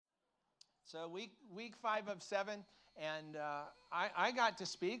So week 5 of 7, and I got to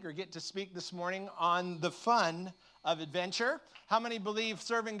speak or get to speak this morning on the fun of adventure. How many believe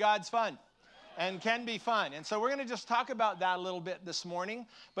serving God's fun and can be fun? And so we're going to just talk about that a little bit this morning,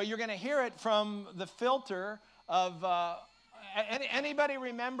 but you're going to hear it from the filter of, anybody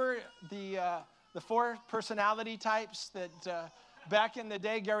remember the 4 personality types that back in the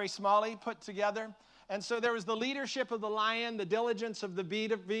day Gary Smalley put together? And so there was the leadership of the lion, the diligence of the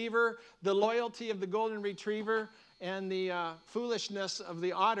beaver, the loyalty of the golden retriever, and the foolishness of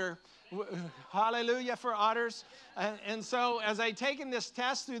the otter. Hallelujah for otters. And so as I've taken this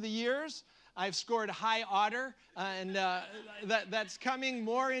test through the years, I've scored high otter, and that's coming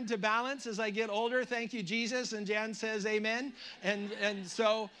more into balance as I get older. Thank you, Jesus. And Jan says amen. And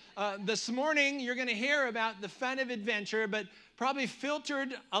so this morning, you're going to hear about the fun of adventure, but probably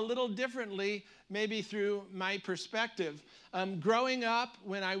filtered a little differently, maybe through my perspective. Growing up,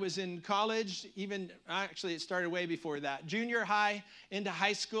 when I was in college, actually it started way before that. Junior high into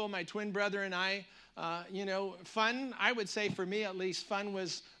high school, my twin brother and I, fun, I would say for me at least, fun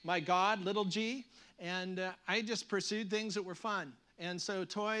was my God, little g. And I just pursued things that were fun. And so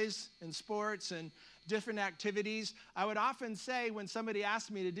toys and sports and different activities. I would often say when somebody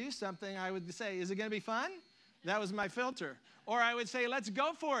asked me to do something, I would say, is it going to be fun? That was my filter. Or I would say, let's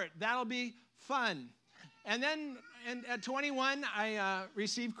go for it. That'll be fun. And then at 21, I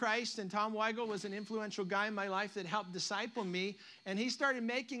received Christ, and Tom Weigel was an influential guy in my life that helped disciple me. And he started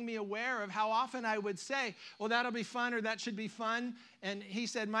making me aware of how often I would say, well, that'll be fun, or that should be fun. And he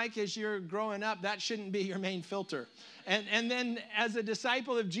said, Mike, as you're growing up, that shouldn't be your main filter. And then as a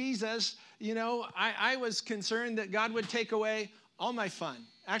disciple of Jesus, I was concerned that God would take away all my fun.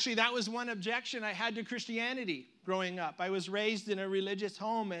 Actually, that was one objection I had to Christianity growing up. I was raised in a religious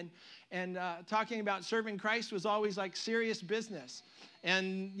home, and talking about serving Christ was always like serious business.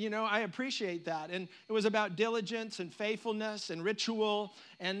 And, I appreciate that. And it was about diligence and faithfulness and ritual.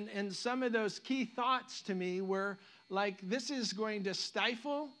 And some of those key thoughts to me were like, this is going to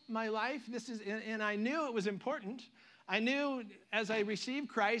stifle my life. And I knew it was important. I knew as I received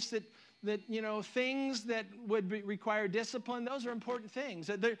Christ that things that would require discipline, those are important things.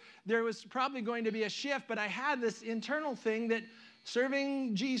 There was probably going to be a shift, but I had this internal thing that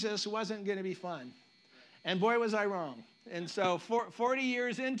serving Jesus wasn't going to be fun. And boy, was I wrong. And so 40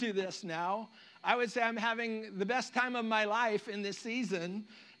 years into this now, I would say I'm having the best time of my life in this season.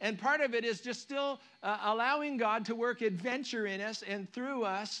 And part of it is just still allowing God to work adventure in us and through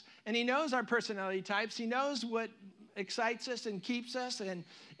us. And he knows our personality types. He knows what excites us and keeps us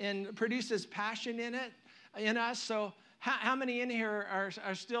and produces passion in us. So how many in here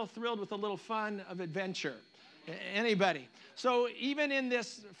are still thrilled with a little fun of adventure? Anybody? So even in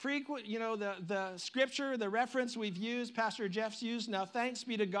this frequent, the scripture, the reference we've used, Pastor Jeff's used, now thanks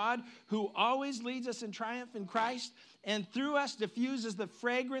be to God who always leads us in triumph in Christ and through us diffuses the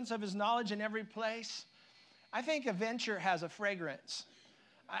fragrance of his knowledge in every place. I think adventure has a fragrance.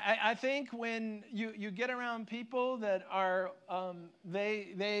 I think when you get around people that are,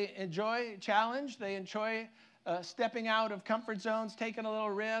 they enjoy challenge, they enjoy stepping out of comfort zones, taking a little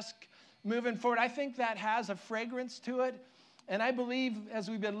risk, moving forward, I think that has a fragrance to it. And I believe as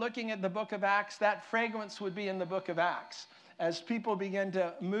we've been looking at the book of Acts, that fragrance would be in the book of Acts as people begin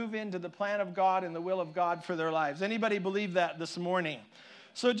to move into the plan of God and the will of God for their lives. Anybody believe that this morning?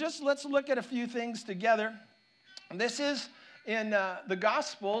 So just let's look at a few things together. This is in the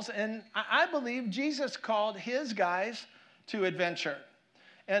Gospels, and I believe Jesus called his guys to adventure.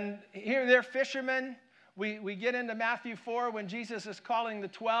 And here they're fishermen. We get into Matthew 4 when Jesus is calling the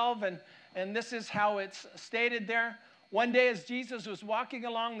 12, and this is how it's stated there. One day as Jesus was walking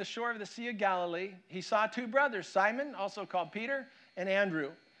along the shore of the Sea of Galilee, he saw 2 brothers, Simon, also called Peter, and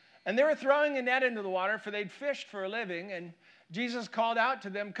Andrew. And they were throwing a net into the water, for they'd fished for a living. And Jesus called out to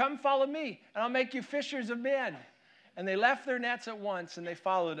them, "Come follow me, and I'll make you fishers of men." And they left their nets at once, and they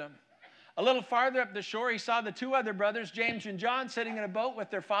followed him. A little farther up the shore, he saw the 2 other brothers, James and John, sitting in a boat with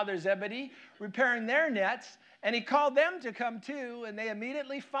their father Zebedee, repairing their nets. And he called them to come too, and they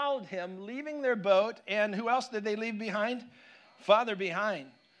immediately followed him, leaving their boat. And who else did they leave behind? Father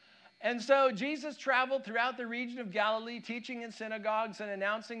behind. And so Jesus traveled throughout the region of Galilee, teaching in synagogues and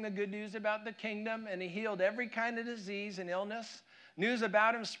announcing the good news about the kingdom. And he healed every kind of disease and illness. News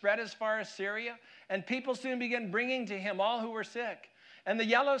about him spread as far as Syria, and people soon began bringing to him all who were sick. And the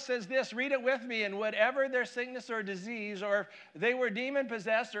yellow says this, read it with me, and whatever their sickness or disease, or if they were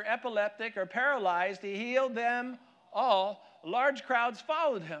demon-possessed or epileptic or paralyzed, he healed them all. Large crowds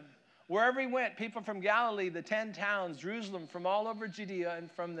followed him. Wherever he went, people from Galilee, the 10 towns, Jerusalem, from all over Judea, and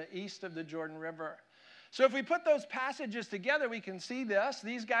from the east of the Jordan River. So if we put those passages together, we can see this.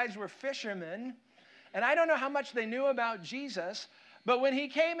 These guys were fishermen, and I don't know how much they knew about Jesus, but when he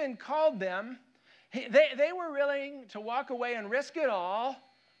came and called them, they were willing to walk away and risk it all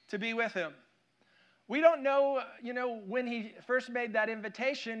to be with him. We don't know, when he first made that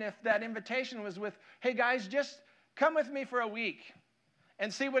invitation, if that invitation was with, hey guys, just come with me for a week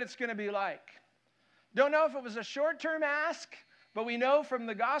and see what it's going to be like. Don't know if it was a short-term ask, but we know from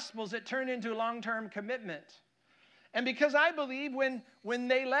the Gospels it turned into a long-term commitment. And because I believe when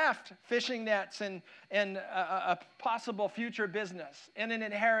they left fishing nets and a possible future business and an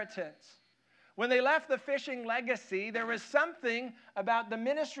inheritance, when they left the fishing legacy, there was something about the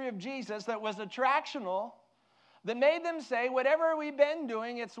ministry of Jesus that was attractional that made them say, whatever we've been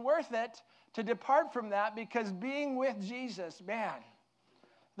doing, it's worth it to depart from that, because being with Jesus, man,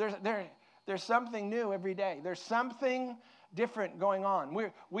 there's something new every day. There's something different going on.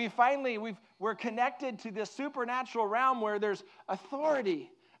 We're connected to this supernatural realm where there's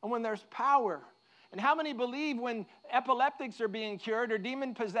authority and when there's power. And how many believe when epileptics are being cured or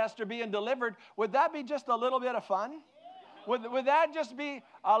demon-possessed are being delivered, would that be just a little bit of fun? Would that just be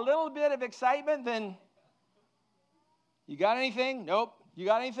a little bit of excitement? Then, you got anything? Nope. You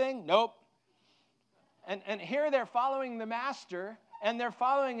got anything? Nope. And here they're following the master, and they're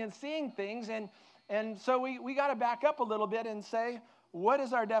following and seeing things. And so we got to back up a little bit and say, what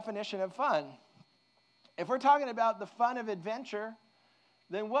is our definition of fun? If we're talking about the fun of adventure,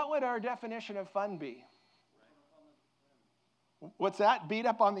 then what would our definition of fun be? What's that? Beat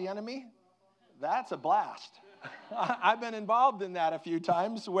up on the enemy? That's a blast. I've been involved in that a few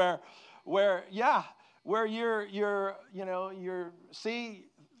times where you're see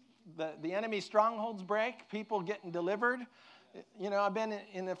the enemy strongholds break, people getting delivered. I've been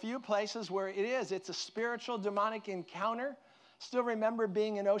in a few places where it's a spiritual demonic encounter. Still remember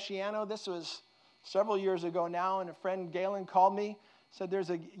being in Oceano. This was several years ago now, and a friend, Galen, called me. Said there's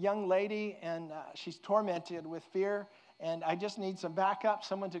a young lady, and she's tormented with fear, and I just need some backup,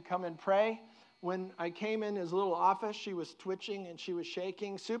 someone to come and pray. When I came in his little office, she was twitching and she was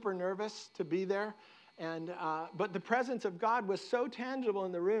shaking, super nervous to be there. But the presence of God was so tangible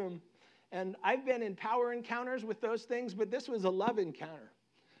in the room. And I've been in power encounters with those things, but this was a love encounter.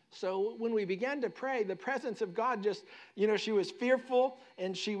 So when we began to pray, the presence of God just, she was fearful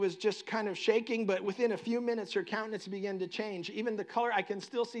and she was just kind of shaking, but within a few minutes, her countenance began to change. Even the color, I can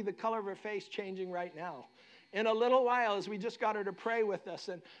still see the color of her face changing right now. In a little while, as we just got her to pray with us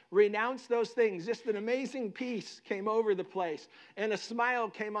and renounce those things, just an amazing peace came over the place and a smile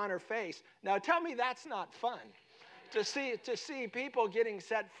came on her face. Now tell me that's not fun. To see people getting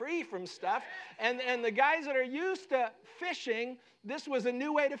set free from stuff. And the guys that are used to fishing, this was a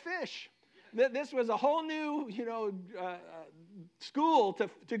new way to fish. This was a whole new, school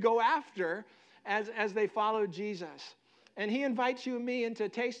to go after as they followed Jesus. And he invites you and me into a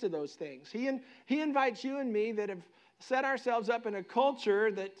taste of those things. He invites you and me that have set ourselves up in a culture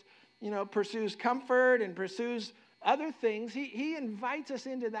that, pursues comfort and pursues other things. He invites us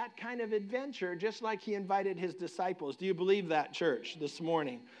into that kind of adventure, just like he invited his disciples. Do you believe that, church, this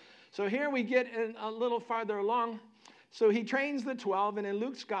morning? So here we get a little farther along. So he trains the 12, and in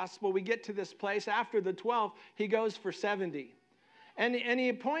Luke's gospel, we get to this place. After the 12, he goes for 70. And he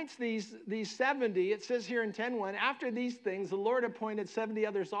appoints these 70. It says here in 10:1, after these things, the Lord appointed 70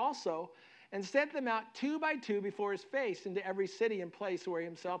 others also, and sent them out 2 by 2 before his face into every city and place where he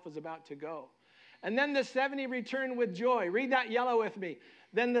himself was about to go. And then the 70 returned with joy. Read that yellow with me.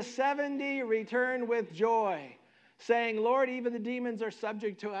 Then the 70 returned with joy, saying, Lord, even the demons are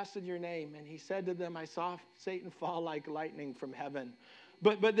subject to us in your name. And he said to them, I saw Satan fall like lightning from heaven.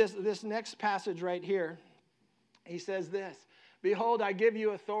 But this next passage right here, he says this, behold, I give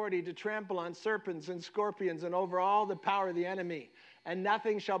you authority to trample on serpents and scorpions and over all the power of the enemy, and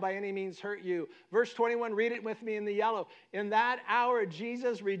nothing shall by any means hurt you. Verse 21, read it with me in the yellow. In that hour,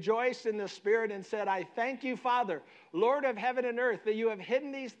 Jesus rejoiced in the Spirit and said, I thank you, Father, Lord of heaven and earth, that you have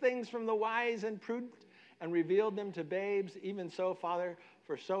hidden these things from the wise and prudent and revealed them to babes. Even so, Father,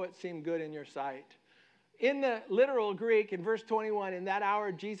 for so it seemed good in your sight. In the literal Greek, in verse 21, in that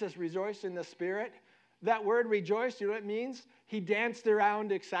hour, Jesus rejoiced in the Spirit. That word rejoiced, you know what it means? He danced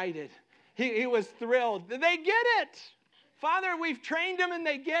around excited. He was thrilled. They get it. Father, we've trained them and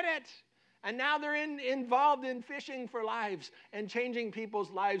they get it. And now they're involved in fishing for lives and changing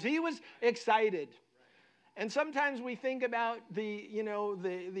people's lives. He was excited. And sometimes we think about the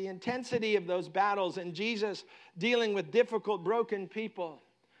intensity of those battles and Jesus dealing with difficult, broken people.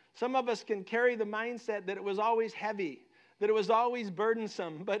 Some of us can carry the mindset that it was always heavy, that it was always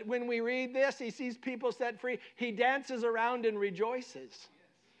burdensome. But when we read this, he sees people set free. He dances around and rejoices.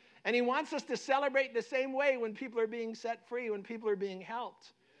 And he wants us to celebrate the same way when people are being set free, when people are being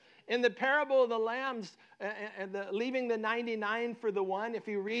helped. In the parable of the lambs, leaving the 99 for the one, if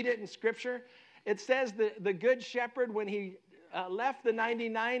you read it in Scripture, it says the good shepherd, when he left the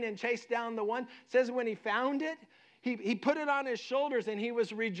 99 and chased down the one, says when he found it, he put it on his shoulders and he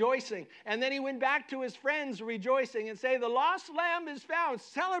was rejoicing. And then he went back to his friends rejoicing and say, the lost lamb is found.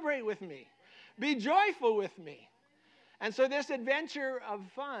 Celebrate with me. Be joyful with me. And so this adventure of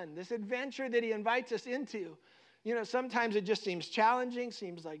fun, this adventure that he invites us into, you know, sometimes it just seems challenging,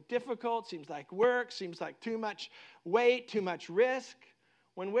 seems like difficult, seems like work, seems like too much weight, too much risk.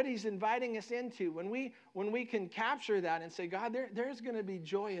 When what he's inviting us into, when we can capture that and say, God, there's going to be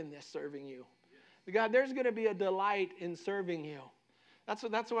joy in this serving you. God, there's going to be a delight in serving you. That's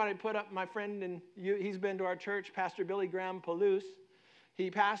what I put up. My friend, and he's been to our church, Pastor Billy Graham Palouse. He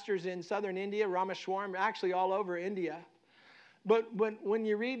pastors in southern India, Rameshwaram, actually all over India. But when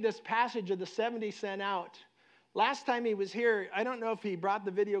you read this passage of the 70 sent out, last time he was here, I don't know if he brought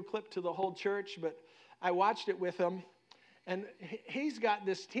the video clip to the whole church, but I watched it with him. And he's got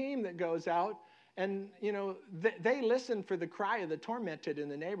this team that goes out, and, you know, they listen for the cry of the tormented in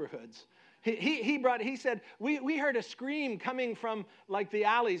the neighborhoods. He said, we heard a scream coming from like the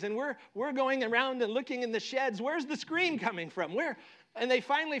alleys, and we're going around and looking in the sheds. Where's the scream coming from? Where? And they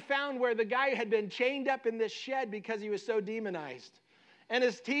finally found where the guy had been chained up in this shed because he was so demonized. And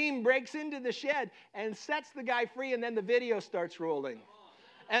his team breaks into the shed and sets the guy free, and then the video starts rolling.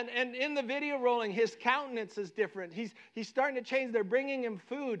 And in the video rolling, his countenance is different. He's starting to change. They're bringing him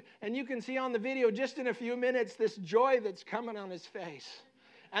food, and you can see on the video just in a few minutes this joy that's coming on his face.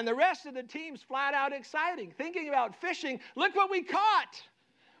 And the rest of the team's flat out exciting, thinking about fishing. Look what we caught.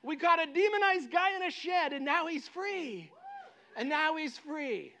 We caught a demonized guy in a shed, and now he's free. And now he's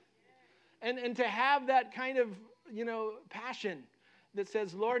free. And to have that kind of, you know, passion that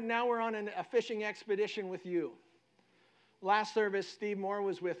says, Lord, now we're on a fishing expedition with you. Last service, Steve Moore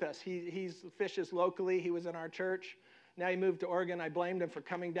was with us. He fishes locally. He was in our church. Now he moved to Oregon. I blamed him for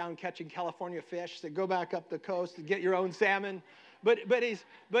coming down catching California fish. Said, go back up the coast and get your own salmon. But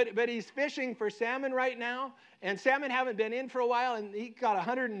he's fishing for salmon right now, and salmon haven't been in for a while, and he got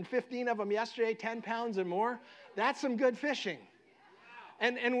 115 of them yesterday, 10 pounds or more. That's some good fishing.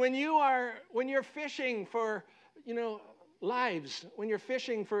 And when you're fishing for, you know, lives, when you're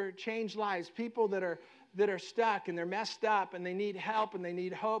fishing for changed lives, people that are stuck and they're messed up and they need help and they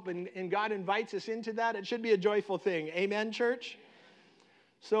need hope, and God invites us into that, it should be a joyful thing. Amen, church?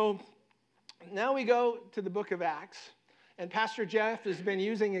 So now we go to the book of Acts. And Pastor Jeff has been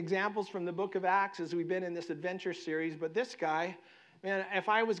using examples from the book of Acts as we've been in this adventure series. But this guy, man, if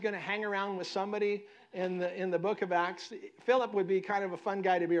I was going to hang around with somebody in the book of Acts, Philip would be kind of a fun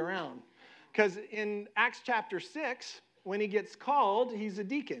guy to be around. Because in Acts chapter 6, when he gets called, he's a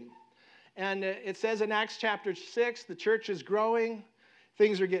deacon. And it says in Acts chapter 6, the church is growing.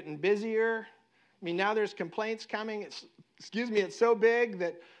 Things are getting busier. I mean, now there's complaints coming. It's so big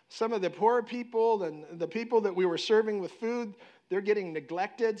that some of the poor people and the people that we were serving with food, they're getting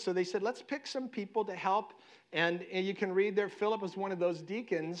neglected. So they said, let's pick some people to help. And you can read there, Philip was one of those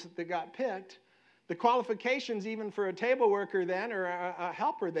deacons that got picked. The qualifications even for a table worker then, or a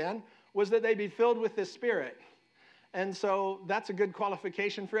helper then, was that they be filled with the Spirit. And so that's a good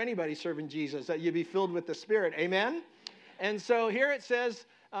qualification for anybody serving Jesus, that you be filled with the Spirit. Amen? And so here it says,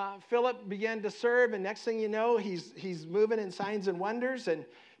 Philip began to serve, and next thing you know, he's moving in signs and wonders, and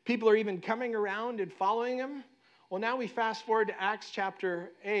people are even coming around and following him. Well, now we fast forward to Acts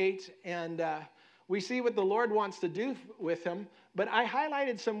chapter 8, and we see what the Lord wants to do with him. But I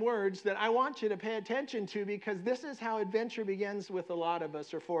highlighted some words that I want you to pay attention to, because this is how adventure begins with a lot of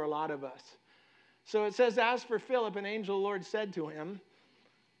us, or for a lot of us. So it says, as for Philip, an angel of the Lord said to him.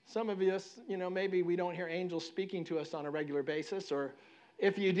 Some of us, you know, maybe we don't hear angels speaking to us on a regular basis, or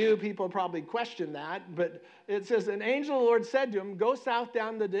if you do, people probably question that. But it says, an angel of the Lord said to him, go south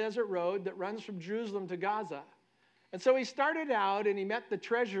down the desert road that runs from Jerusalem to Gaza. And so he started out, and he met the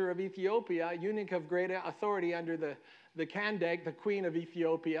treasurer of Ethiopia, a eunuch of great authority under the Candace, the queen of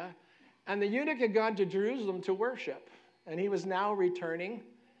Ethiopia. And the eunuch had gone to Jerusalem to worship, and he was now returning.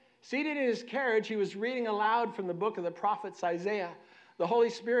 Seated in his carriage, he was reading aloud from the book of the prophet Isaiah. The Holy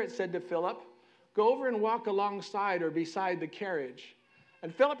Spirit said to Philip, go over and walk alongside or beside the carriage.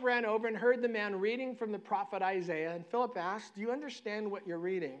 And Philip ran over and heard the man reading from the prophet Isaiah. And Philip asked, do you understand what you're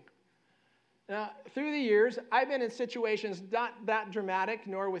reading? Now, through the years, I've been in situations not that dramatic,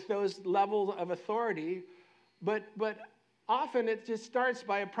 nor with those levels of authority, but often it just starts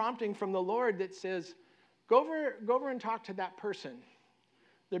by a prompting from the Lord that says, go over and talk to that person.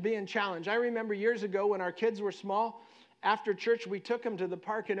 They're being challenged. I remember years ago when our kids were small, after church, we took him to the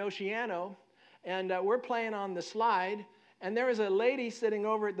park in Oceano, and we're playing on the slide, and there was a lady sitting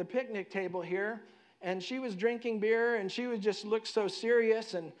over at the picnic table here, and she was drinking beer, and she would just look so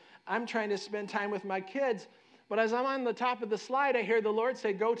serious, and I'm trying to spend time with my kids. But as I'm on the top of the slide, I hear the Lord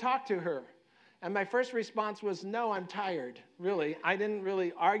say, go talk to her. And my first response was, no, I'm tired, really. I didn't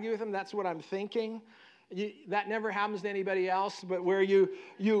really argue with him. That's what I'm thinking. That never happens to anybody else, but where you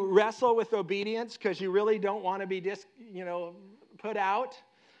wrestle with obedience because you really don't want to be put out.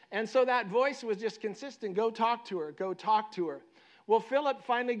 And so that voice was just consistent. Go talk to her. Go talk to her. Well, Philip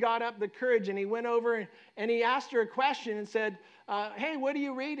finally got up the courage, and he went over and he asked her a question and said, hey, what are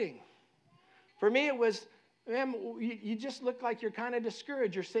you reading? For me, it was, ma'am, you just look like you're kind of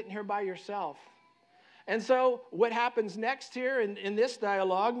discouraged. You're sitting here by yourself. And so what happens next here in this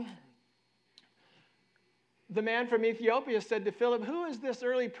dialogue, the man from Ethiopia said to Philip, who is this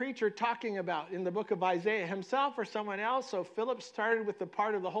early preacher talking about in the book of Isaiah, himself or someone else? So Philip started with the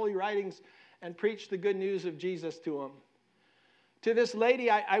part of the Holy Writings and preached the good news of Jesus to him. To this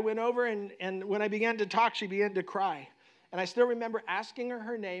lady, I went over, and when I began to talk, she began to cry. And I still remember asking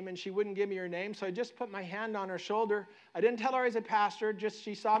her name, and she wouldn't give me her name, so I just put my hand on her shoulder. I didn't tell her I was a pastor, just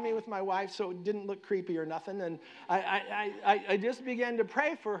she saw me with my wife, so it didn't look creepy or nothing. And I just began to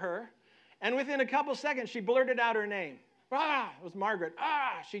pray for her. And within a couple seconds, she blurted out her name. It was Margaret.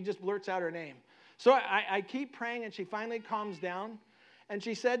 She just blurts out her name. So I keep praying, and she finally calms down. And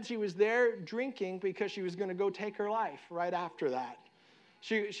she said she was there drinking because she was going to go take her life right after that.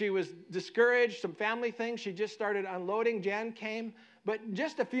 She was discouraged, some family things. She just started unloading. Jan came. But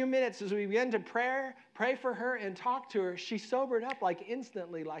just a few minutes as we began to pray for her and talk to her, she sobered up like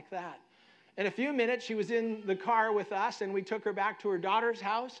instantly like that. In a few minutes, she was in the car with us, and we took her back to her daughter's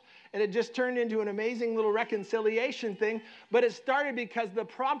house, and it just turned into an amazing little reconciliation thing, but it started because of the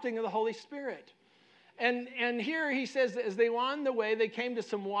prompting of the Holy Spirit. And here he says, as they were on the way, they came to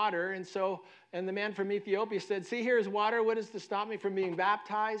some water, and the man from Ethiopia said, see, here's water. What is to stop me from being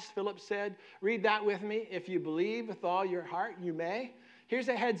baptized? Philip said, read that with me. If you believe with all your heart, you may. Here's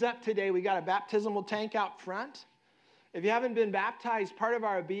a heads up today. We got a baptismal tank out front. If you haven't been baptized, part of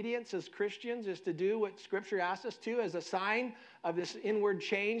our obedience as Christians is to do what Scripture asks us to as a sign of this inward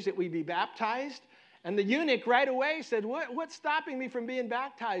change, that we be baptized. And the eunuch right away said, what's stopping me from being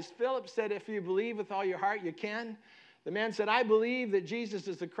baptized? Philip said, if you believe with all your heart, you can. The man said, I believe that Jesus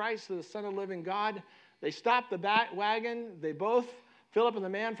is the Christ, the Son of the living God. They stopped the wagon. They both, Philip and the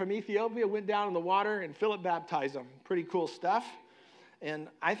man from Ethiopia, went down in the water, and Philip baptized them. Pretty cool stuff. And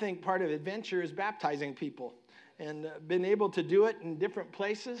I think part of adventure is baptizing people, and been able to do it in different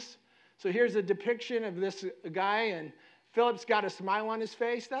places. So here's a depiction of this guy, and Philip's got a smile on his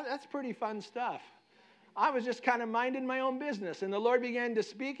face. That's pretty fun stuff. I was just kind of minding my own business, and the Lord began to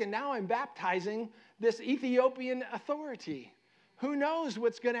speak, and now I'm baptizing this Ethiopian authority. Who knows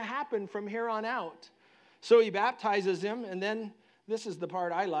what's going to happen from here on out? So he baptizes him, and then this is the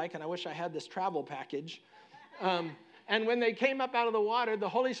part I like, and I wish I had this travel package. And when they came up out of the water, the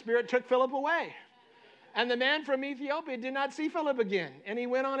Holy Spirit took Philip away. And the man from Ethiopia did not see Philip again, and he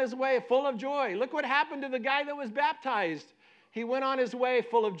went on his way full of joy. Look what happened to the guy that was baptized. He went on his way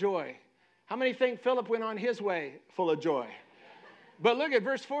full of joy. How many think Philip went on his way full of joy? But look at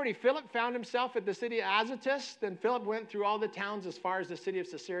verse 40. Philip found himself at the city of Azotus. Then Philip went through all the towns as far as the city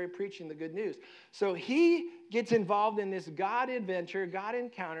of Caesarea, preaching the good news. So he gets involved in this God adventure, God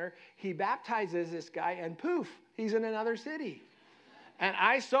encounter. He baptizes this guy, and poof, he's in another city. And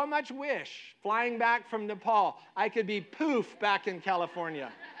I so much wish, flying back from Nepal, I could be poof back in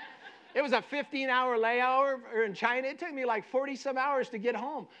California. It was a 15-hour layover in China. It took me like 40-some hours to get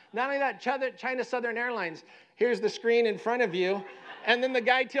home. Not only that, China Southern Airlines, here's the screen in front of you, and then the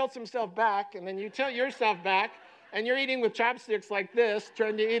guy tilts himself back, and then you tilt yourself back, and you're eating with chopsticks like this,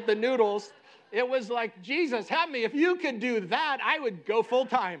 trying to eat the noodles. It was like, Jesus, help me. If you could do that, I would go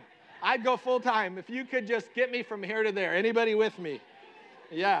full-time. I'd go full-time if you could just get me from here to there. Anybody with me?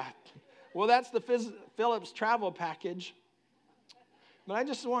 Yeah. Well, that's the Phillips travel package. But I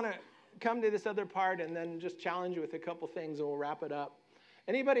just want to come to this other part and then just challenge you with a couple things, and we'll wrap it up.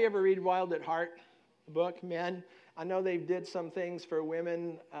 Anybody ever read Wild at Heart, the book? Men, I know they did some things for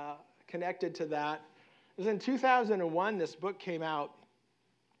women connected to that. It was in 2001 this book came out,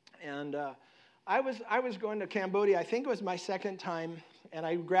 and I was going to Cambodia. I think it was my second time, and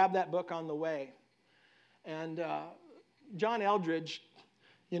I grabbed that book on the way. And John Eldridge,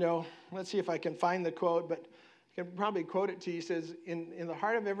 let's see if I can find the quote, but I can probably quote it to you. He says, in the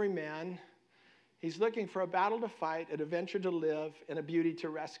heart of every man, he's looking for a battle to fight, an adventure to live, and a beauty to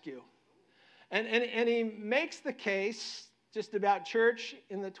rescue. And he makes the case just about church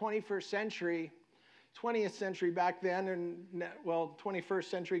in the 21st century. 20th century back then, and 21st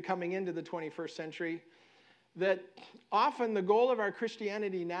century coming into the 21st century, that often the goal of our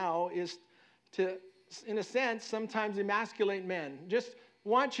Christianity now is to, in a sense, sometimes emasculate men. Just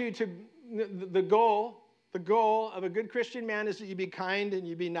want you to, the goal of a good Christian man is that you be kind and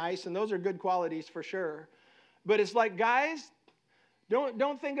you be nice, and those are good qualities for sure. But it's like, guys,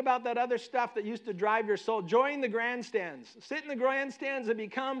 don't think about that other stuff that used to drive your soul. Join the grandstands. Sit in the grandstands and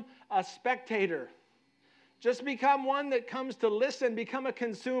become a spectator. Just become one that comes to listen. Become a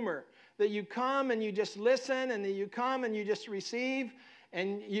consumer. That you come and you just listen, and that you come and you just receive,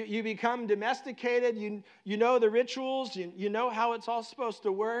 and you become domesticated. You know the rituals. You know how it's all supposed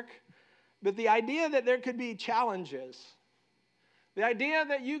to work. But the idea that there could be challenges, the idea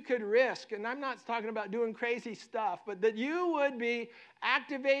that you could risk, and I'm not talking about doing crazy stuff, but that you would be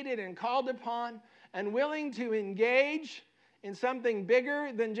activated and called upon and willing to engage in something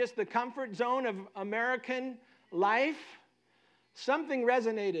bigger than just the comfort zone of American life, something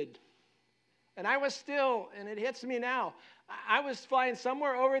resonated. And I was still, and it hits me now, I was flying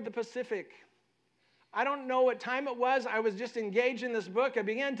somewhere over the Pacific. I don't know what time it was. I was just engaged in this book. I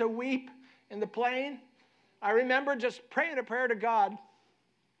began to weep in the plane. I remember just praying a prayer to God.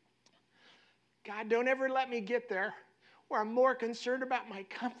 God, don't ever let me get there where I'm more concerned about my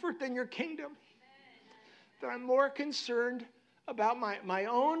comfort than your kingdom. That I'm more concerned about my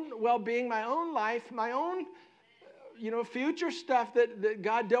own well-being, my own life, my own future stuff, that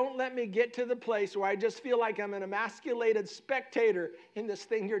God, don't let me get to the place where I just feel like I'm an emasculated spectator in this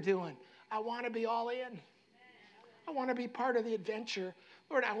thing you're doing. I want to be all in. I want to be part of the adventure.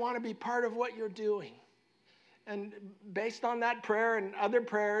 Lord, I want to be part of what you're doing. And based on that prayer and other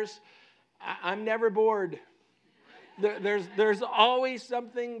prayers, I'm never bored. There's always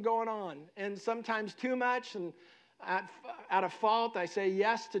something going on, and sometimes too much, and out of fault, I say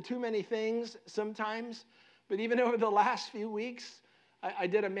yes to too many things sometimes. But even over the last few weeks, I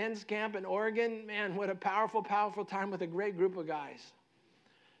did a men's camp in Oregon. Man, what a powerful, powerful time with a great group of guys.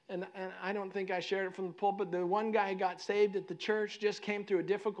 And I don't think I shared it from the pulpit. The one guy got saved at the church, just came through a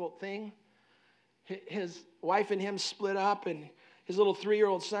difficult thing. His wife and him split up, and his little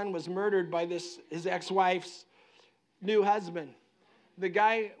 3-year-old son was murdered by his ex-wife's new husband. The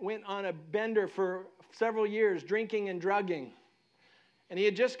guy went on a bender for several years, drinking and drugging. And he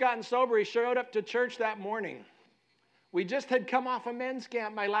had just gotten sober. He showed up to church that morning. We just had come off a men's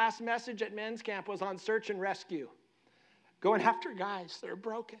camp. My last message at men's camp was on search and rescue, going after guys that are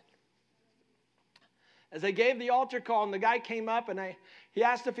broken. As I gave the altar call, and the guy came up, and he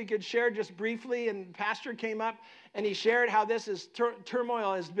asked if he could share just briefly, and the pastor came up, and he shared how this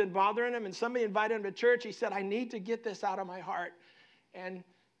turmoil has been bothering him, and somebody invited him to church. He said, I need to get this out of my heart. And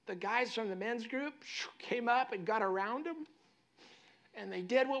the guys from the men's group came up and got around him, and they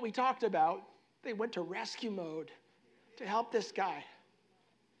did what we talked about. They went to rescue mode to help this guy.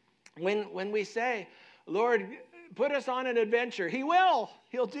 When we say, Lord, put us on an adventure, he will.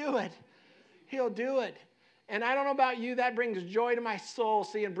 He'll do it. He'll do it. And I don't know about you, that brings joy to my soul,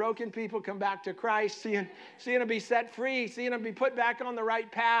 seeing broken people come back to Christ, seeing them be set free, seeing them be put back on the right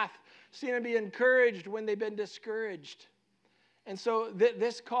path, seeing them be encouraged when they've been discouraged. And so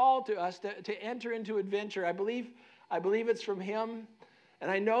this call to us to enter into adventure, I believe it's from him. And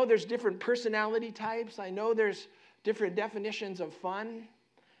I know there's different personality types. I know there's different definitions of fun.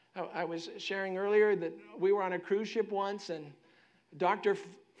 I was sharing earlier that we were on a cruise ship once, and a doctor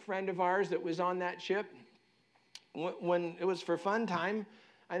friend of ours that was on that ship, when it was for fun time,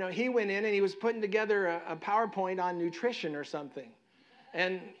 I know he went in and he was putting together a PowerPoint on nutrition or something.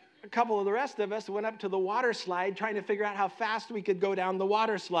 And a couple of the rest of us went up to the water slide trying to figure out how fast we could go down the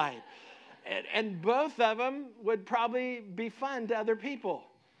water slide. And both of them would probably be fun to other people.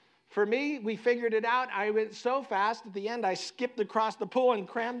 For me, we figured it out. I went so fast, at the end, I skipped across the pool and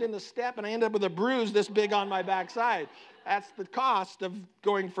crammed in the step, and I ended up with a bruise this big on my backside. That's the cost of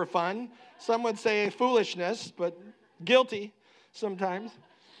going for fun. Some would say foolishness, but guilty sometimes.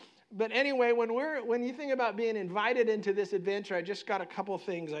 But anyway, when you think about being invited into this adventure, I just got a couple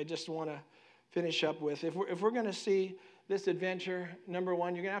things I just want to finish up with. If we're going to see this adventure, number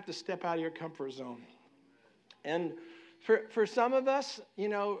one, you're going to have to step out of your comfort zone. And for some of us,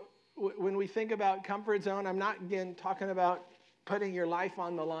 when we think about comfort zone, I'm not, again, talking about putting your life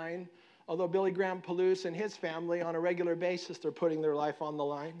on the line, although Billy Graham Palouse and his family, on a regular basis, they're putting their life on the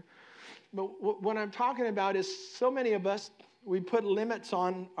line. But what I'm talking about is so many of us, we put limits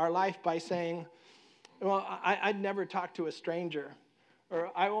on our life by saying, well, I'd never talk to a stranger, or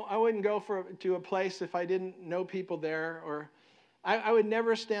I wouldn't go to a place if I didn't know people there, or I would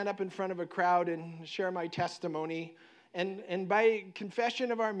never stand up in front of a crowd and share my testimony And by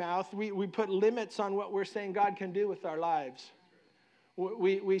confession of our mouth, we put limits on what we're saying God can do with our lives.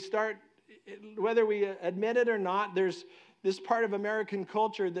 We start, whether we admit it or not, there's this part of American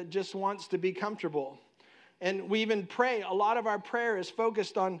culture that just wants to be comfortable. And we even pray. A lot of our prayer is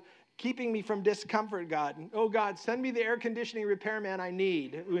focused on keeping me from discomfort, God. Oh, God, send me the air conditioning repairman I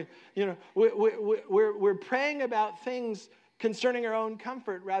need. We're praying about things concerning our own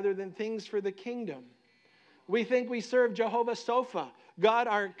comfort rather than things for the kingdom. We think we serve Jehovah Sopha, God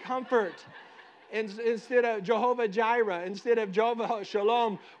our comfort. Instead of Jehovah Jireh, instead of Jehovah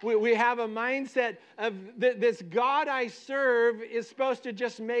Shalom, we have a mindset of this God I serve is supposed to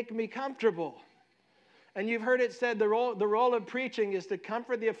just make me comfortable. And you've heard it said the role of preaching is to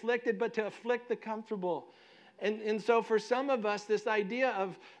comfort the afflicted, but to afflict the comfortable. And so for some of us, this idea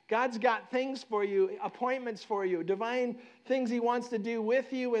of God's got things for you, appointments for you, divine things he wants to do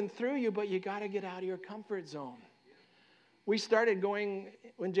with you and through you, but you got to get out of your comfort zone. We started going,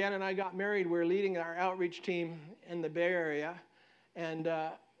 when Jan and I got married, we were leading our outreach team in the Bay Area. And,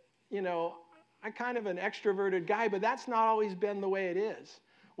 I'm kind of an extroverted guy, but that's not always been the way it is.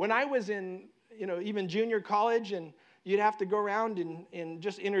 When I was in, even junior college, and you'd have to go around and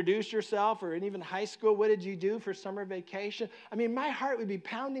just introduce yourself, or in even high school, what did you do for summer vacation? I mean, my heart would be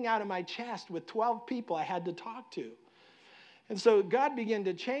pounding out of my chest with 12 people I had to talk to. And so God began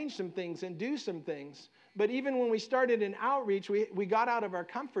to change some things and do some things. But even when we started in outreach, we got out of our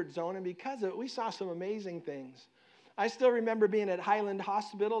comfort zone, and because of it, we saw some amazing things. I still remember being at Highland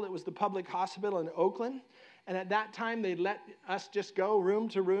Hospital. It was the public hospital in Oakland. And at that time, they'd let us just go room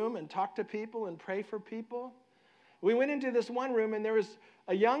to room and talk to people and pray for people. We went into this one room, and there was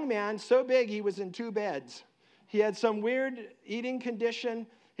a young man so big he was in 2 beds. He had some weird eating condition.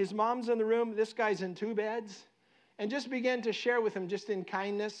 His mom's in the room. This guy's in 2 beds. And just began to share with him just in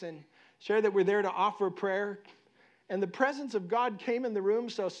kindness and share that we're there to offer prayer. And the presence of God came in the room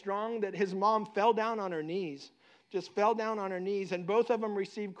so strong that his mom fell down on her knees, just fell down on her knees, and both of them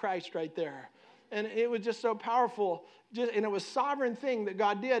received Christ right there. And it was just so powerful, and it was a sovereign thing that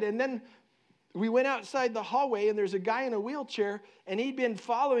God did. And then we went outside the hallway, and there's a guy in a wheelchair, and he'd been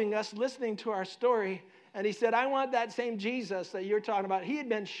following us, listening to our story, and he said, I want that same Jesus that you're talking about. He had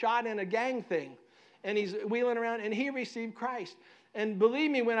been shot in a gang thing, and he's wheeling around, and he received Christ. And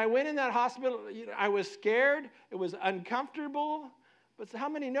believe me, when I went in that hospital, I was scared. It was uncomfortable. But how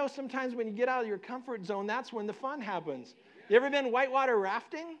many know sometimes when you get out of your comfort zone, that's when the fun happens? You ever been whitewater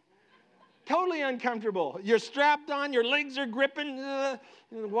rafting? Totally uncomfortable. You're strapped on, your legs are gripping, the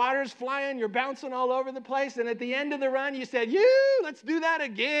water's flying, you're bouncing all over the place. And at the end of the run, you said, let's do that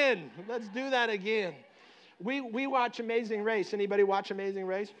again. Let's do that again. We watch Amazing Race. Anybody watch Amazing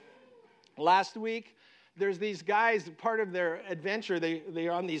Race? Last week, there's these guys, part of their adventure,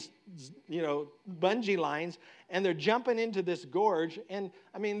 they're on these, bungee lines, and they're jumping into this gorge. And,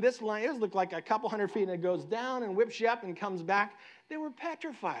 this line, it looked like a couple hundred feet, and it goes down and whips you up and comes back. They were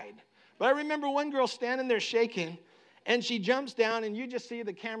petrified. But I remember one girl standing there shaking, and she jumps down, and you just see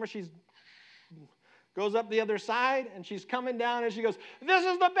the camera. She goes up the other side, and she's coming down, and she goes, this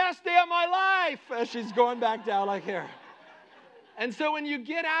is the best day of my life, as she's going back down like here. And so when you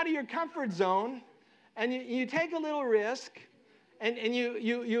get out of your comfort zone, and you take a little risk, and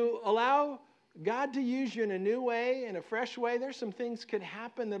you allow God to use you in a new way, in a fresh way, there's some things could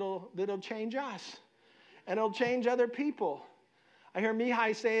happen that'll change us, and it'll change other people. I hear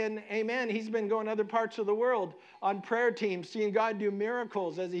Mihai saying, amen. He's been going other parts of the world on prayer teams, seeing God do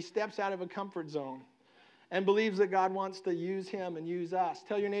miracles as he steps out of a comfort zone and believes that God wants to use him and use us.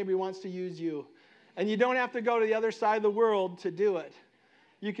 Tell your neighbor he wants to use you. And you don't have to go to the other side of the world to do it.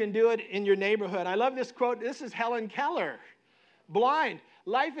 You can do it in your neighborhood. I love this quote. This is Helen Keller. Blind.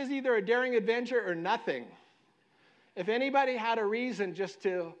 Life is either a daring adventure or nothing. If anybody had a reason just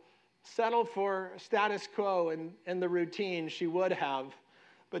to settle for status quo and the routine, she would have.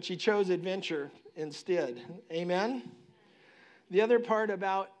 But she chose adventure instead. Amen? The other part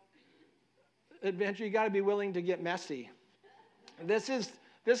about adventure, you got to be willing to get messy. This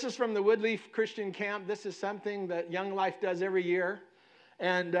is from the Woodleaf Christian Camp. This is something that Young Life does every year.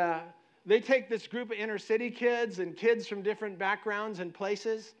 And they take this group of inner city kids and kids from different backgrounds and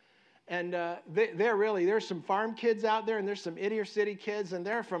places. And there's some farm kids out there, and there's some inner city kids, and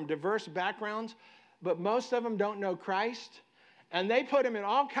they're from diverse backgrounds. But most of them don't know Christ. And they put them in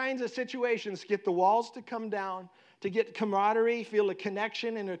all kinds of situations to get the walls to come down, to get camaraderie, feel a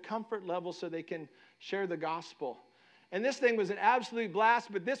connection and a comfort level so they can share the gospel. And this thing was an absolute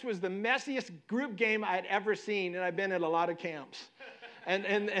blast, but this was the messiest group game I had ever seen, and I've been at a lot of camps.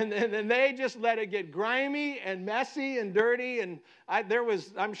 And they just let it get grimy and messy and dirty. And there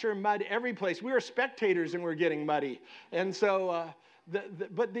was, I'm sure, mud every place. We were spectators and we're getting muddy. And so,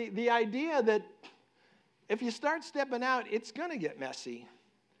 but the idea that if you start stepping out, it's going to get messy.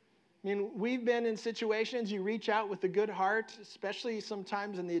 I mean, we've been in situations, you reach out with a good heart, especially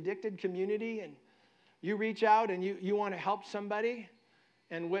sometimes in the addicted community, and you reach out and you want to help somebody.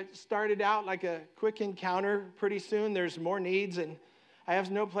 And what started out like a quick encounter, pretty soon there's more needs, and I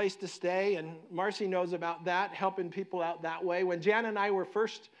have no place to stay. And Marcy knows about that, helping people out that way. When Jan and I were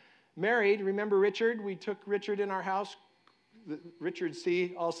first married, remember Richard? We took Richard in our house, Richard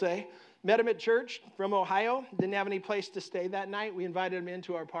C., I'll say. Met him at church from Ohio. Didn't have any place to stay that night. We invited him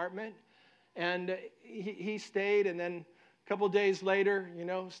into our apartment. And he stayed. And then a couple days later,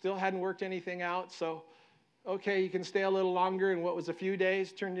 still hadn't worked anything out. So, okay, you can stay a little longer. And what was a few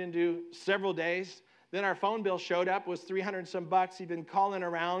days turned into several days. Then our phone bill showed up, was $300 and some bucks. He'd been calling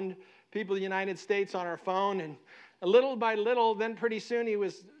around people in the United States on our phone. And little by little, then pretty soon he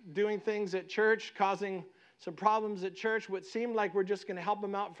was doing things at church, causing some problems at church. What seemed like we're just going to help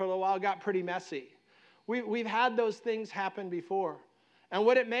him out for a little while got pretty messy. We've had those things happen before. And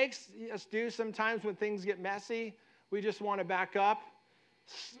what it makes us do sometimes when things get messy, we just want to back up.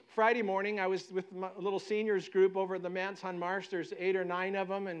 Friday morning, I was with my little seniors group over at the Manson Marsh. There's 8 or 9 of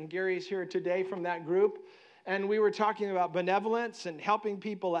them, and Gary's here today from that group. And we were talking about benevolence and helping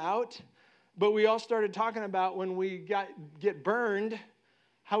people out. But we all started talking about when we get burned,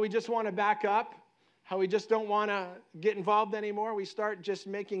 how we just want to back up, how we just don't want to get involved anymore. We start just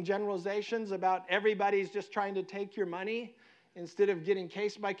making generalizations about everybody's just trying to take your money instead of getting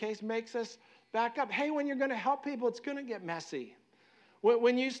case by case. Makes us back up. Hey, when you're going to help people, it's going to get messy.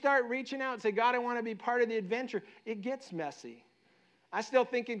 When you start reaching out and say, God, I want to be part of the adventure, it gets messy. I still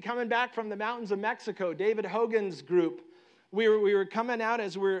think in coming back from the mountains of Mexico, David Hogan's group, we were coming out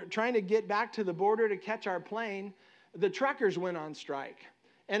as we're trying to get back to the border to catch our plane. The truckers went on strike.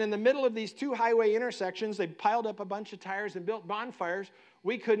 And in the middle of these 2 highway intersections, they piled up a bunch of tires and built bonfires.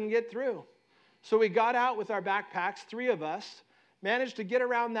 We couldn't get through. So we got out with our backpacks, 3 of us, managed to get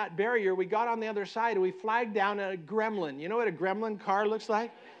around that barrier. We got on the other side, and we flagged down a Gremlin. You know what a Gremlin car looks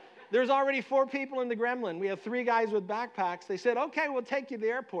like? There's already 4 people in the Gremlin. We have 3 guys with backpacks. They said, okay, we'll take you to the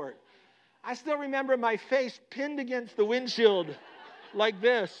airport. I still remember my face pinned against the windshield like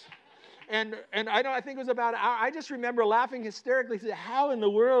this. And I think it was about an hour. I just remember laughing hysterically. Said, how in the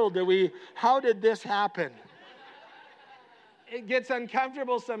world how did this happen? It gets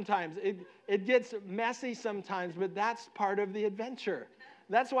uncomfortable sometimes. It gets messy sometimes, but that's part of the adventure.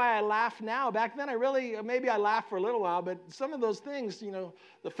 That's why I laugh now. Back then, maybe I laughed for a little while, but some of those things,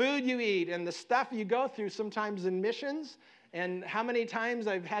 the food you eat and the stuff you go through sometimes in missions, and how many times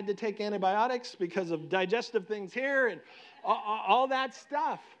I've had to take antibiotics because of digestive things here and all that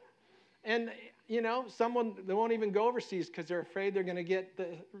stuff. And, they won't even go overseas because they're afraid they're going to get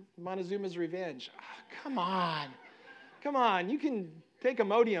Montezuma's revenge. Oh, come on. You can take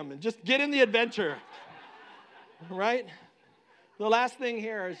Imodium and just get in the adventure, right? The last thing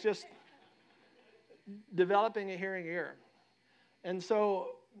here is just developing a hearing ear. And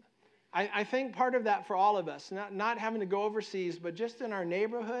so I think part of that for all of us, not having to go overseas, but just in our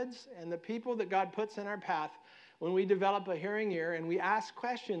neighborhoods and the people that God puts in our path, when we develop a hearing ear and we ask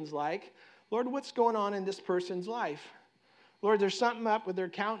questions like, Lord, what's going on in this person's life? Lord, there's something up with their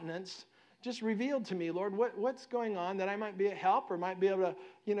countenance. Just revealed to me, Lord, what's going on that I might be a help or might be able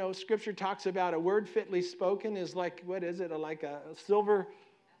to, Scripture talks about a word fitly spoken is like, what is it? Like a silver,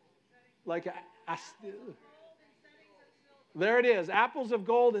 there it is, apples of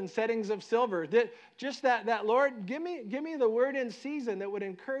gold and settings of silver. Just that, Lord, give me the word in season that would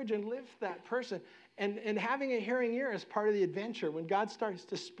encourage and lift that person. And having a hearing ear is part of the adventure. When God starts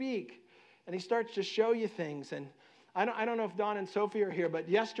to speak and he starts to show you things. And I don't know if Dawn and Sophie are here, but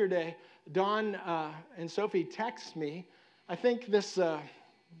yesterday, Dawn and Sophie texted me. I think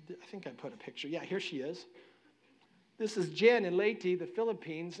I put a picture. Yeah, here she is. This is Jen in Leyte, the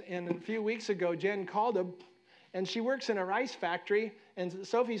Philippines. And a few weeks ago, Jen called them. And she works in a rice factory, and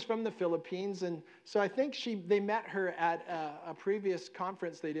Sophie's from the Philippines, and so I think they met her at a previous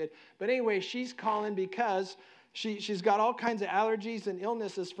conference they did. But anyway, she's calling because she's got all kinds of allergies and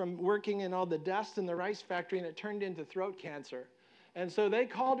illnesses from working in all the dust in the rice factory, and it turned into throat cancer. And so they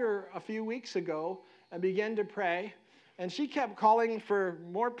called her a few weeks ago and began to pray, and she kept calling for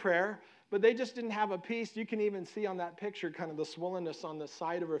more prayer, but they just didn't have a peace. You can even see on that picture kind of the swollenness on the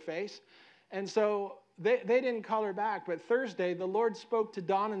side of her face. And so they didn't call her back, but Thursday, the Lord spoke to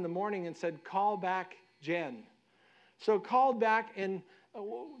Dawn in the morning and said, call back Jen. So called back, and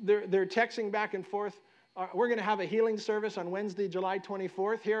they're texting back and forth. We're going to have a healing service on Wednesday, July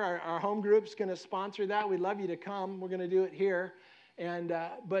 24th here. Our home group's going to sponsor that. We'd love you to come. We're going to do it here. And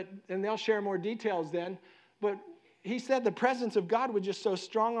they'll share more details then. But he said the presence of God was just so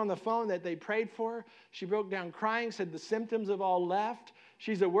strong on the phone that they prayed for her. She broke down crying, said the symptoms have all left.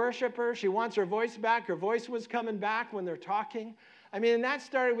 She's a worshiper. She wants her voice back. Her voice was coming back when they're talking. I mean, and that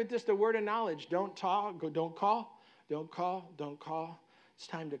started with just a word of knowledge. Don't talk, don't call, don't call, don't call. It's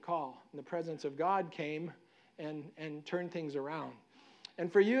time to call. And the presence of God came and turned things around.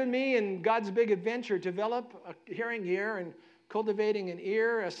 And for you and me in God's big adventure, develop a hearing ear, and cultivating an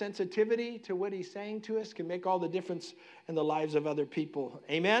ear, a sensitivity to what he's saying to us can make all the difference in the lives of other people.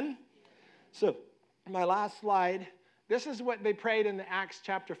 Amen? So, my last slide. This is what they prayed in Acts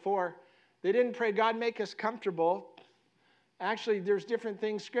chapter 4. They didn't pray, God, make us comfortable. Actually, there's different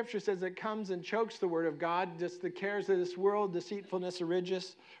things Scripture says that comes and chokes the word of God. Just the cares of this world, deceitfulness of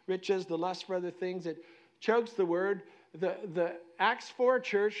riches, the lust for other things. It chokes the word. The Acts 4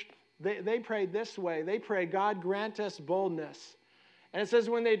 church, they prayed this way. They prayed, God, grant us boldness. And it says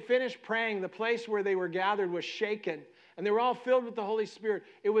when they'd finished praying, the place where they were gathered was shaken. And they were all filled with the Holy Spirit.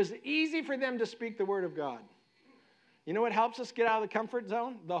 It was easy for them to speak the word of God. You know what helps us get out of the comfort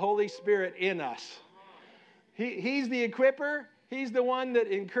zone? The Holy Spirit in us. He's the equipper. He's the one that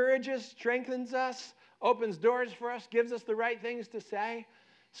encourages, strengthens us, opens doors for us, gives us the right things to say.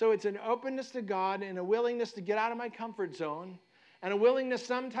 So it's an openness to God and a willingness to get out of my comfort zone and a willingness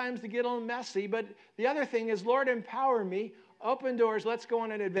sometimes to get a little messy. But the other thing is, Lord, empower me. Open doors. Let's go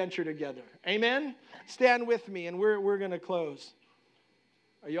on an adventure together. Amen? Stand with me, and we're going to close.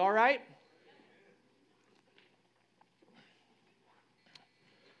 Are you all right?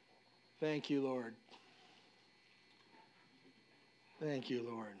 Thank you, Lord. Thank you,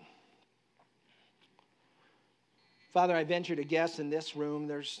 Lord. Father, I venture to guess in this room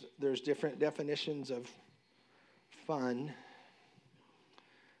there's different definitions of fun.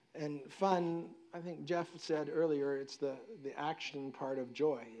 And fun, I think Jeff said earlier, it's the action part of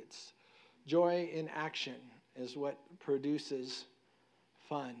joy. It's joy in action is what produces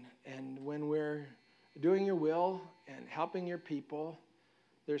fun. And when we're doing your will and helping your people,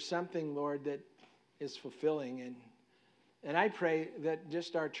 there's something, Lord, that is fulfilling. And I pray that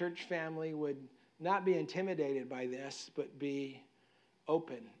just our church family would not be intimidated by this, but be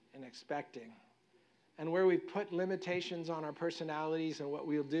open and expecting. And where we've put limitations on our personalities and what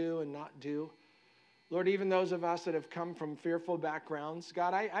we'll do and not do, Lord, even those of us that have come from fearful backgrounds,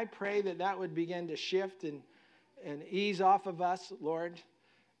 God, I pray that would begin to shift and ease off of us, Lord,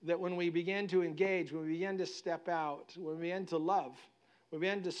 that when we begin to engage, when we begin to step out, when we begin to love, when we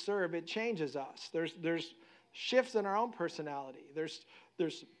begin to serve, it changes us. There's shifts in our own personality.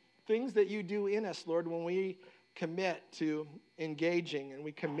 There's things that you do in us, Lord, when we commit to engaging and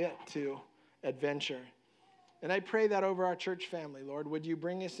we commit to adventure. And I pray that over our church family, Lord. Would you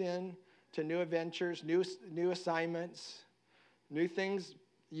bring us in to new adventures, new assignments, new things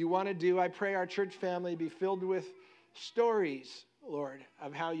you want to do? I pray our church family be filled with stories, Lord,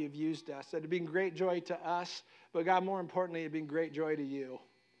 of how you've used us. That it'd been great joy to us, but God, more importantly, it'd been great joy to you.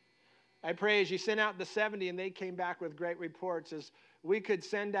 I pray as you sent out the 70 and they came back with great reports, as we could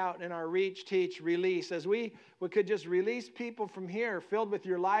send out in our reach, teach, release, as we could just release people from here filled with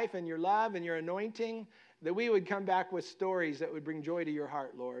your life and your love and your anointing, that we would come back with stories that would bring joy to your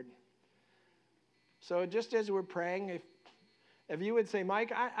heart, Lord. So just as we're praying, if you would say,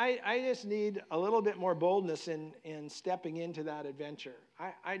 Mike, I just need a little bit more boldness in stepping into that adventure.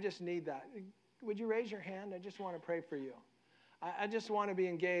 I just need that. Would you raise your hand? I just want to pray for you. I just want to be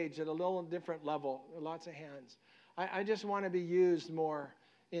engaged at a little different level. Lots of hands. I just want to be used more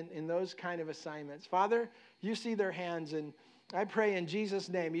in those kind of assignments. Father, you see their hands, and I pray in Jesus'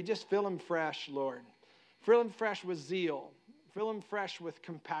 name, you just fill them fresh, Lord. Fill them fresh with zeal. Fill them fresh with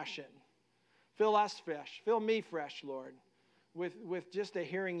compassion. Fill us fresh. Fill me fresh, Lord, with just a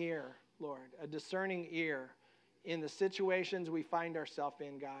hearing ear, Lord, a discerning ear in the situations we find ourselves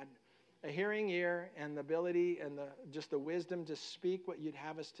in, God. A hearing ear and the ability and just the wisdom to speak what you'd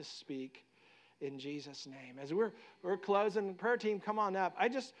have us to speak in Jesus' name. As we're closing, the prayer team, come on up. I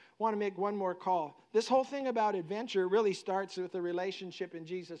just want to make one more call. This whole thing about adventure really starts with a relationship in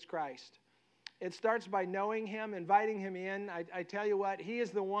Jesus Christ. It starts by knowing him, inviting him in. I tell you what, he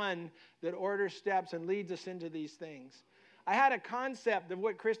is the one that orders steps and leads us into these things. I had a concept of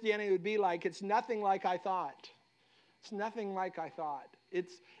what Christianity would be like. It's nothing like I thought. It's nothing like I thought.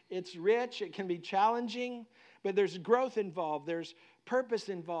 It's rich. It can be challenging, but there's growth involved. There's purpose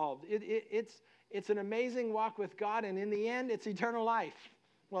involved. It's an amazing walk with God, and in the end, it's eternal life.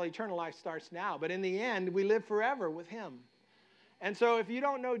 Well, eternal life starts now, but in the end, we live forever with him. And so if you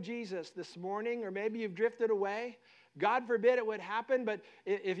don't know Jesus this morning, or maybe you've drifted away, God forbid it would happen, but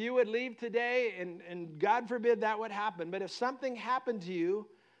if you would leave today, and God forbid that would happen, but if something happened to you,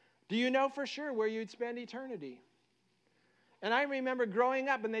 do you know for sure where you'd spend eternity? And I remember growing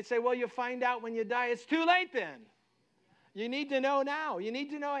up, and they'd say, well, you'll find out when you die. It's too late then. You need to know now. You need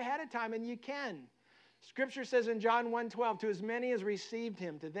to know ahead of time, and you can. Scripture says in John 1:12, to as many as received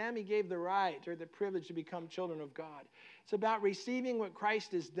him, to them he gave the right or the privilege to become children of God. It's about receiving what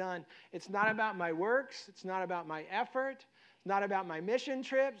Christ has done. It's not about my works. It's not about my effort. It's not about my mission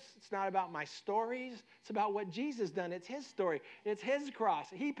trips. It's not about my stories. It's about what Jesus done. It's his story. It's his cross.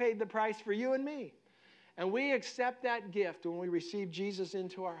 He paid the price for you and me. And we accept that gift when we receive Jesus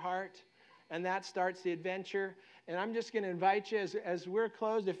into our heart, and that starts the adventure. And I'm just going to invite you, as we're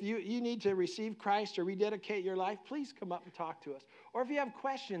closed, if you need to receive Christ or rededicate your life, please come up and talk to us. Or if you have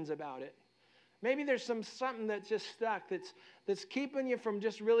questions about it, maybe there's something that's just stuck, that's keeping you from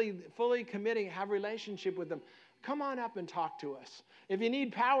just really fully committing, have a relationship with them, come on up and talk to us. If you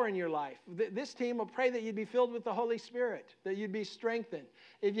need power in your life, this team will pray that you'd be filled with the Holy Spirit, that you'd be strengthened.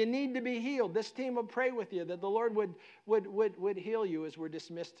 If you need to be healed, this team will pray with you that the Lord would heal you as we're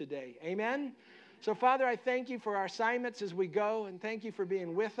dismissed today. Amen? So, Father, I thank you for our assignments as we go, and thank you for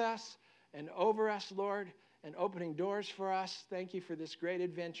being with us and over us, Lord, and opening doors for us. Thank you for this great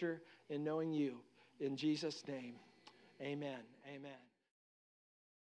adventure in knowing you. In Jesus' name, amen. Amen.